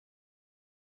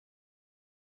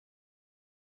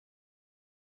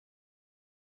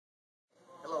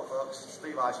folks,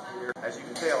 Steve Isom here. As you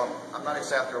can tell, I'm not in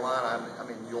South Carolina, I'm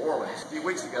in New Orleans. A few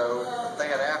weeks ago,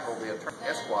 Thad Ackel, the attorney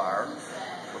Esquire,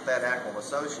 with Thad Ackel and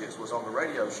Associates, was on the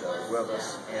radio show with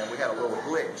us, and we had a little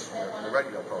glitch in the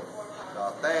radio program.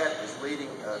 Thad is leading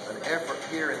an effort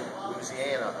here in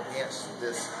Louisiana against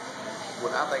this,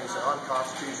 what I think is an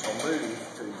unconstitutional move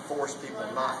to force people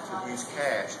not to use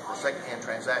cash for secondhand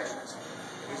transactions.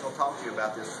 He's going to talk to you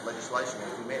about this legislation in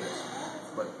a few minutes.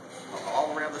 But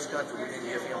all around this country, we need to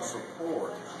give him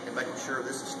support in making sure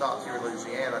this is stopped here in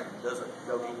Louisiana and doesn't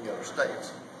go to any other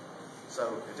states.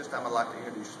 So at this time, I'd like to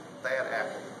introduce Thad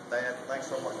Ackel. Thad, thanks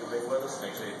so much for being with us.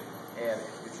 Thanks, Steve. And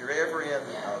if you're ever in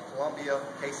Columbia,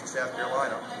 Cayce, South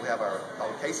Carolina, we have our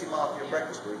Cayce Mafia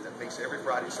breakfast group that meets every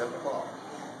Friday at 7 o'clock.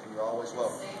 And you're always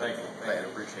welcome. Thank you. Thank you.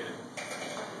 Appreciate it.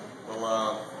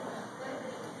 Well,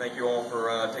 thank you all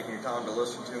for taking your time to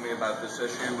listen to me about this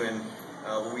issue in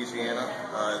Louisiana.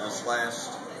 This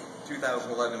last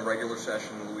 2011 regular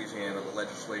session in Louisiana, the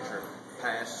legislature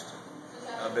passed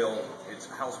a bill. It's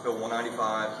House Bill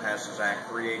 195, passes Act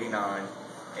 389,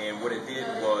 and what it did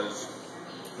was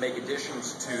make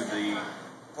additions to the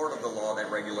part of the law that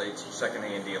regulates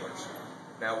secondhand dealers.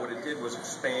 Now, what it did was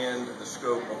expand the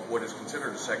scope of what is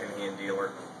considered a secondhand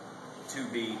dealer to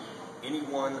be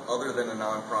anyone other than a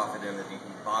nonprofit entity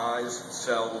who buys,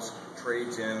 sells,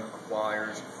 trades in,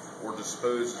 acquires, or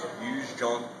disposes of used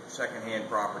junk secondhand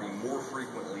property more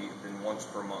frequently than once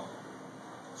per month.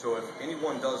 So if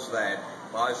anyone does that,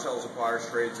 buys, sells, acquires,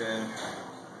 trades in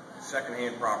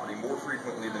secondhand property more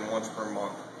frequently than once per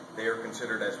month, they are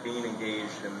considered as being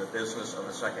engaged in the business of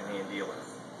a secondhand dealer.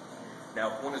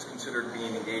 Now, if one is considered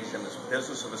being engaged in this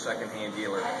business of a secondhand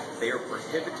dealer, they are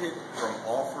prohibited from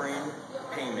offering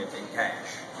payment in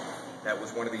cash. That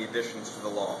was one of the additions to the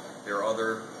law. There are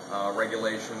other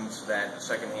regulations that a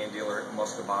secondhand dealer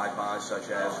must abide by, such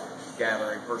as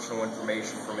gathering personal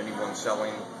information from anyone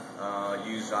selling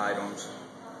used items,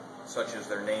 such as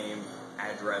their name,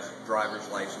 address, driver's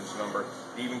license number.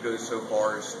 It even goes so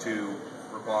far as to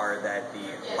require that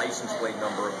the license plate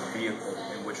number of the vehicle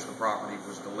in which the property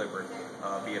was delivered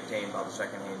be obtained by the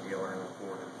secondhand dealer and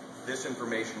recorded. This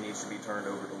information needs to be turned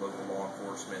over to local law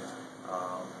enforcement.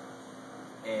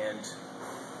 And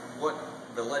what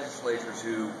the legislators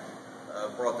who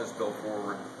brought this bill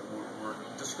forward were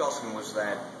discussing was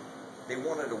that they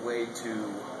wanted a way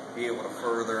to be able to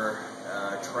further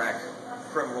track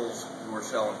criminals who are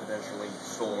selling potentially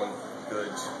stolen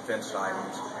goods, fenced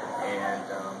items, and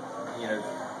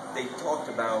they talked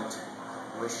about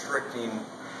restricting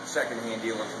secondhand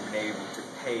dealers from being able to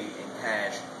pay in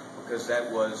cash because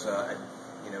that was a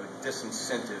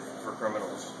disincentive for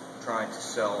criminals trying to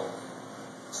sell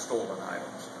stolen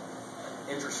items.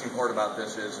 Interesting part about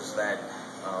this is that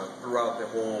throughout the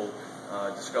whole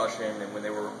discussion and when they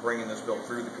were bringing this bill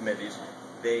through the committees,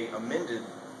 they amended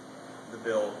the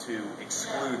bill to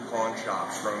exclude pawn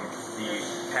shops from the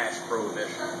cash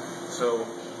prohibition. So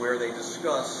where they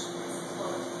discuss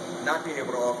not being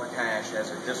able to offer cash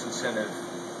as a disincentive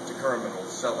to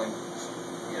criminals selling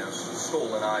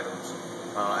stolen items,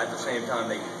 at the same time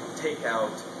they take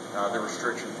out the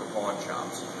restriction for pawn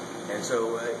shops. And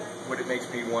so what it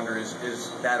makes me wonder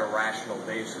is that a rational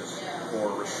basis for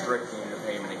restricting the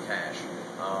payment in cash?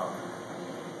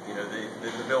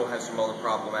 The bill has some other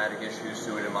problematic issues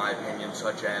to it, in my opinion,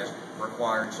 such as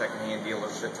requiring secondhand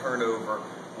dealers to turn over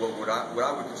what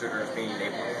I would consider as being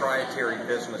a proprietary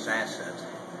business asset,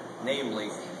 namely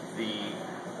the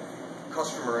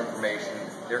customer information,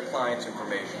 their clients'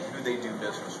 information, who they do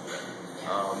business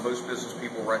with. Most business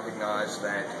people recognize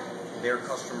that their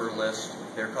customer list,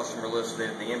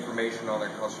 the information on their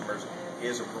customers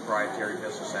is a proprietary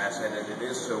business asset, and it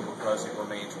is so because it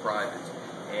remains private.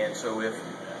 And so if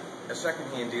a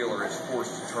secondhand dealer is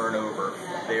forced to turn over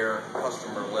their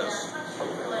customer list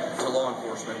to law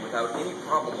enforcement without any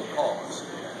probable cause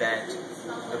that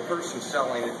the person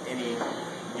selling any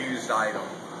used item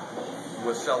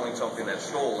was selling something that's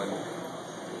stolen,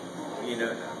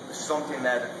 something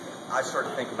that I start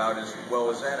to think about is, well,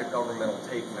 is that a governmental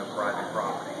taking of private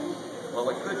property? Well,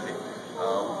 it could be.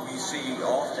 We see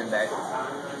often that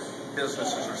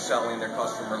businesses are selling their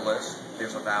customer list.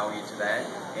 There's a value to that,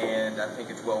 and I think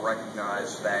it's well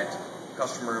recognized that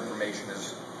customer information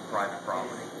is private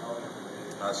property.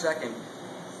 Second,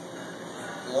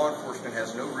 law enforcement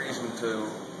has no reason to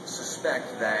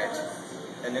suspect that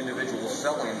an individual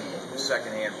selling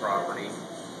secondhand property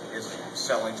is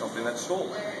selling something that's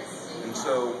stolen. And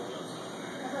so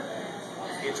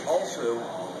it's also,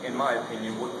 in my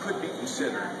opinion, what could be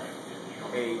considered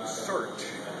a search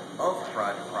of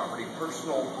private property,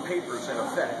 personal papers and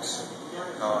effects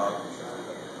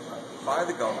by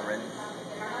the government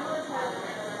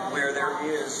where there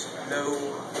is no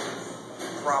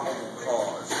probable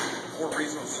cause or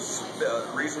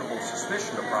reasonable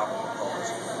suspicion of probable cause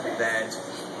that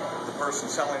the person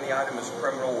selling the item is a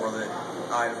criminal or that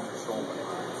items are stolen.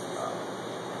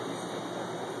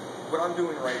 What I'm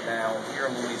doing right now here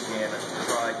in Louisiana is to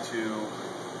try to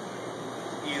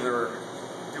either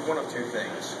do one of two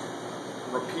things: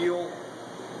 repeal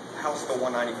House Bill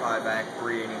 195 Act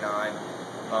 389,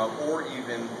 or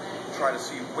even try to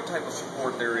see what type of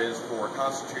support there is for a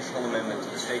constitutional amendment to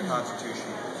the state constitution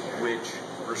which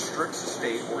restricts the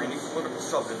state or any political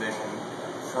subdivision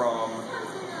from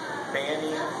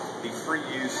banning the free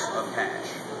use of cash.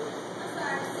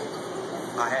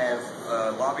 I have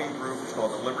a lobbying group, it's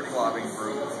called the Liberty Lobbying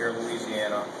Group here in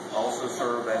Louisiana. I also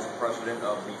serve as the president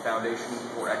of the Foundation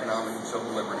for Economic and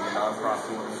Civil Liberty, a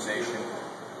nonprofit organization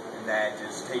that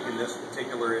is taking this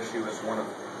particular issue as one of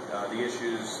the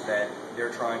issues that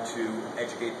they're trying to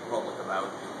educate the public about.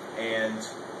 And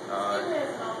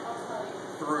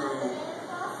through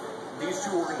these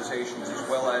two organizations, as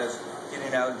well as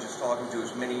getting out and just talking to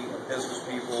as many business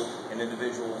people and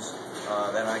individuals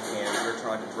that I can, we're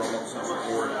trying to drum up some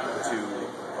support to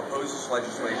oppose this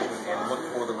legislation and look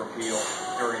for the repeal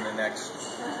during the next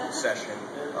session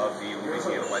of the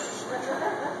Louisiana legislature.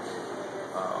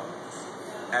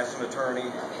 As an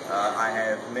attorney, I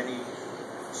have many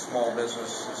small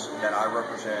businesses that I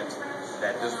represent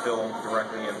that this bill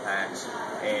directly impacts,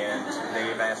 and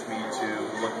they've asked me to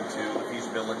look into the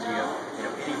feasibility of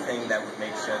anything that would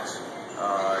make sense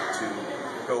to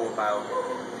go about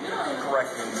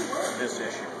correcting this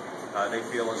issue. They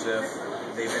feel as if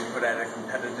they've been put at a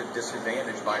competitive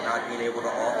disadvantage by not being able to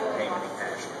offer payment in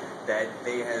cash, that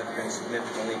they have been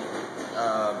significantly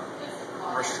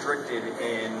restricted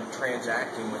in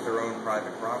transacting with their own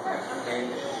private property,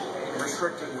 and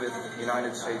restricting with the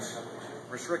United States,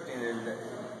 restricting in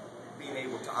being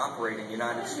able to operate in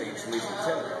United States legal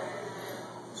tender.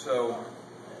 So,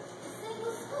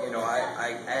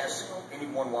 I ask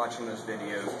anyone watching this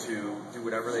video to do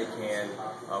whatever they can,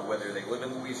 whether they live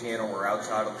in Louisiana or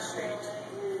outside of the state,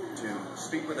 to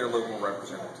speak with their local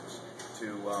representatives,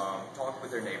 to talk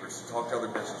with their neighbors, to talk to other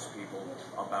business people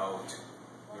about,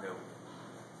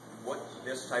 what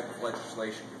this type of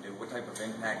legislation can do, what type of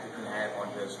impact it can have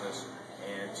on business,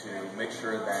 and to make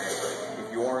sure that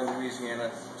if you are in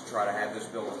Louisiana, to try to have this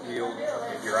bill repealed.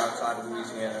 If you're outside of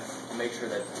Louisiana, to make sure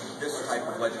that this type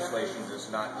of legislation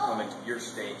does not come into your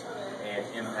state and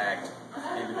impact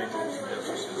individuals and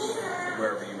businesses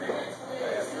wherever you may be.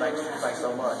 Thanks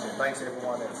so much, and thanks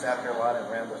everyone in South Carolina and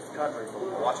around the country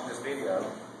for watching this video.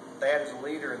 Thad is a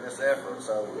leader in this effort,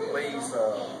 so please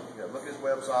look at his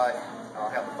website. I'll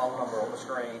have the phone number on the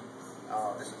screen.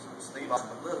 This is Steve.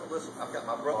 Listen, I've got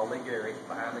my brother Lee Gary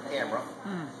behind the camera,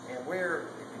 and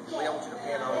Lee, I want you to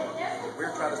pan over.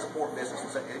 We're trying to support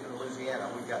businesses in Louisiana.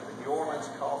 We've got the New Orleans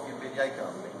Coffee and Beignet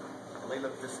Company. And Lee,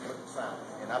 look at the sign.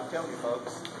 And I'm telling you,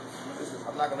 folks,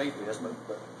 I'm not going to eat this,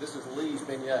 but this is Lee's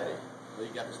Beignet. Lee,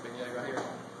 you got this beignet right here?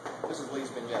 This is Lee's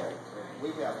Beignet. And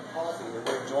we have coffee, and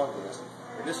we're enjoying this.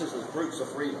 And this is the Fruits of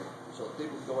Freedom. So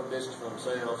people can go in business for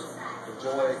themselves,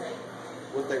 enjoy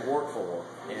what they work for,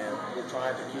 and we're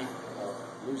trying to keep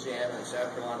Louisiana and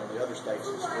South Carolina and the other states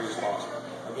as free as possible.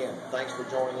 Again, thanks for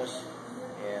joining us,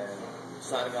 and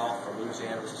signing off from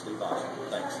Louisiana, this is Steve Isom.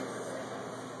 Thanks.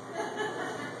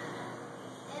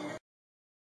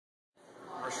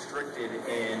 Restricted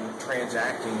in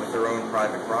transacting with their own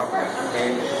private property,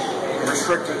 and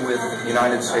restricting with the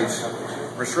United States,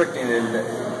 restricting in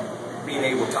being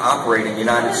able to operate in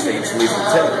United States legal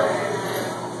tender.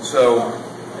 So,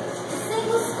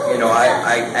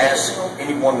 I ask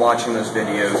anyone watching this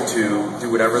video to do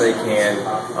whatever they can,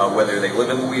 whether they live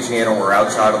in Louisiana or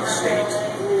outside of the state,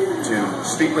 to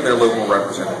speak with their local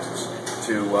representatives,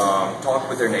 to talk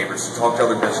with their neighbors, to talk to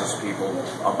other business people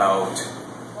about,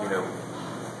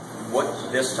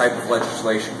 what this type of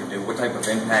legislation can do, what type of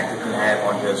impact it can have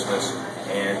on business,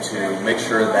 and to make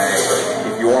sure that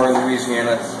if you are in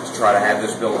Louisiana, to try to have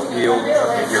this bill repealed.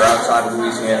 If you're outside of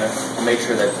Louisiana, to make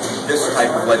sure that this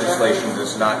type of legislation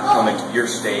does not come into your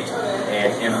state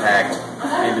and impact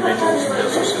individuals and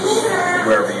businesses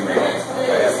wherever you may be.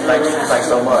 Thanks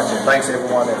so much, and thanks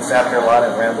everyone in South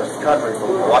Carolina and around the country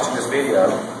for watching this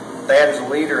video. Thad is a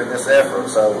leader in this effort,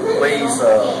 so please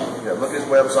look at his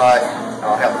website.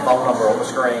 I'll have the phone number on the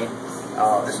screen.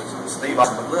 This is Steve.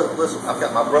 Listen, I've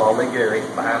got my brother Lee Gary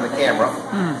behind the camera,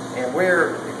 and Lee,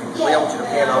 I want you to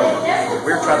pan over.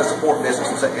 We're trying to support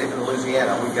businesses in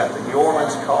Louisiana. We've got the New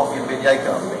Orleans Coffee and Beignet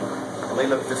Company. And Lee,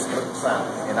 look at the sign.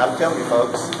 And I'm telling you,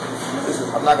 folks,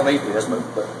 I'm not going to eat this,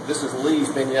 but this is Lee's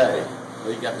Beignet.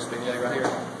 Lee, you got this beignet right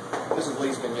here? This is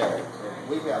Lee's Beignet. And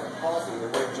we have coffee and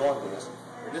we're enjoying this.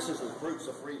 And this is the fruits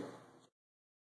of freedom.